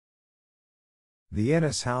The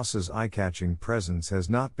Ennis House's eye-catching presence has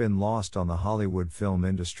not been lost on the Hollywood film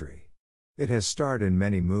industry. It has starred in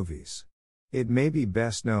many movies. It may be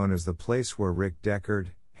best known as the place where Rick Deckard,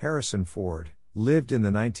 Harrison Ford, lived in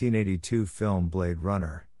the 1982 film Blade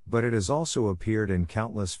Runner, but it has also appeared in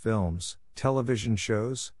countless films, television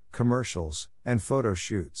shows, commercials, and photo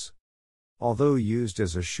shoots. Although used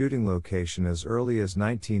as a shooting location as early as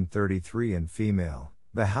 1933 and female,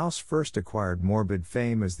 the house first acquired morbid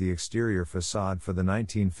fame as the exterior facade for the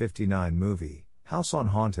 1959 movie, House on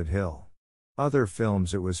Haunted Hill. Other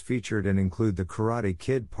films it was featured in include The Karate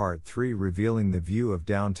Kid Part 3 revealing the view of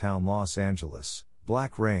downtown Los Angeles,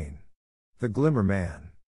 Black Rain, The Glimmer Man,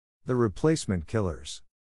 The Replacement Killers,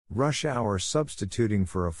 Rush Hour substituting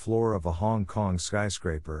for a floor of a Hong Kong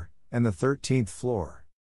skyscraper, and The 13th Floor.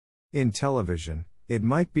 In television, it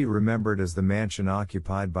might be remembered as the mansion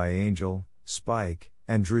occupied by Angel, Spike,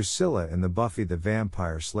 and Drusilla in the Buffy the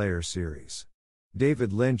Vampire Slayer series.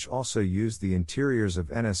 David Lynch also used the interiors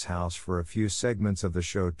of Ennis House for a few segments of the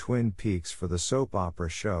show Twin Peaks for the soap opera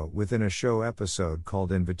show within a show episode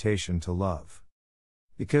called Invitation to Love.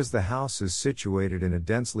 Because the house is situated in a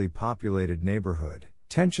densely populated neighborhood,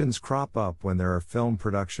 tensions crop up when there are film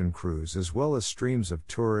production crews as well as streams of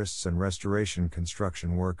tourists and restoration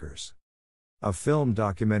construction workers. A film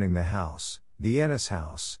documenting the house, The Ennis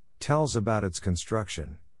House, tells about its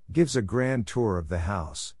construction, gives a grand tour of the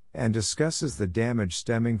house, and discusses the damage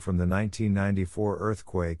stemming from the 1994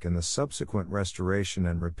 earthquake and the subsequent restoration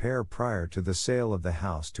and repair prior to the sale of the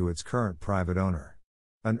house to its current private owner.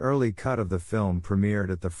 An early cut of the film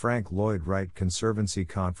premiered at the Frank Lloyd Wright Conservancy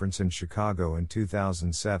Conference in Chicago in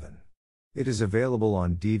 2007. It is available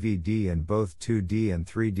on DVD in both 2D and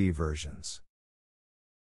 3D versions.